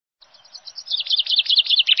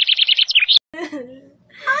Oh,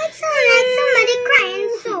 it sounds like somebody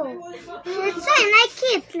crying so. It sounds like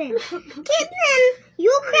Kaitlyn. Kaitlyn,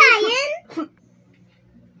 you crying?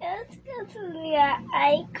 Yes, Cataleya,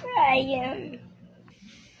 I crying.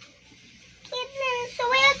 Kaitlyn, so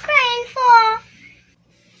what are you crying for?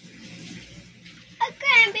 I'm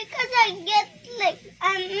crying because I get licked.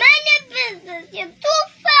 I'm mind your business. You're too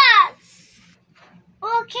fast.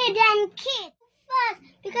 Okay then, Kate. First,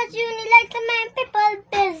 because you only like to mind people's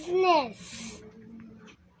business.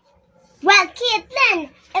 Well, Kaitlyn,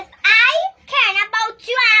 if I care about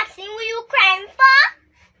you asking what you crying for,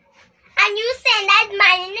 and you saying that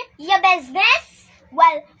mind your business,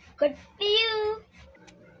 well, good for you.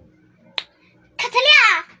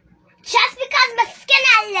 Cataleya, just because my skin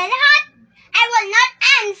is a little hot, I will not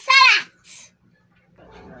answer that.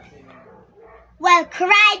 Well,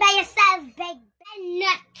 cry by yourself, big.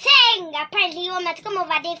 Nothing. Apparently, you want me to come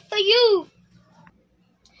over there for you.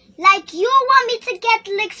 Like you want me to get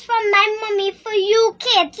licks from my mommy for you,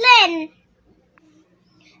 Kaitlyn.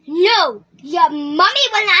 No, your mommy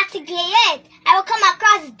will not give it. I will come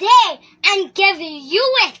across there and give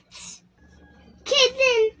you it.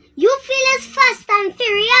 Kaitlyn, you feel as fast and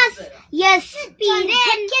furious. You're speeding.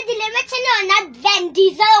 Hit the limit, you know, not Vin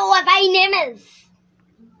Diesel or whatever his name is.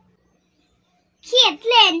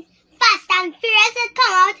 Kaitlyn, Fast and Furious had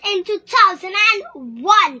come out in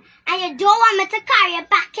 2001, and you don't want me to carry it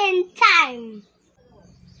back in time.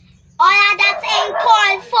 All of that ain't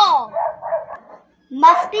called for.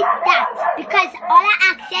 Must be that, because all I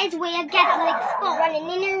ask you is where you get licks for running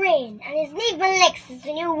in the rain, and it's not even licks, it's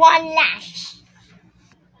only one lash.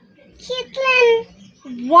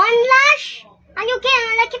 Kaitlyn, one lash? And you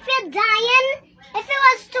getting like if you're dying? If it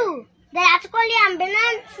was two, then I have to call the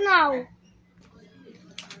ambulance now.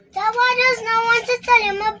 That why does not want to tell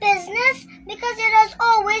you my business, because it does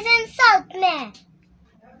always insult me.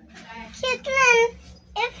 Kaitlyn,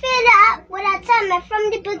 if you would have told me from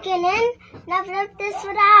the beginning, nothing like this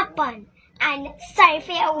would happen. And sorry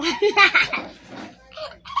for your one laugh.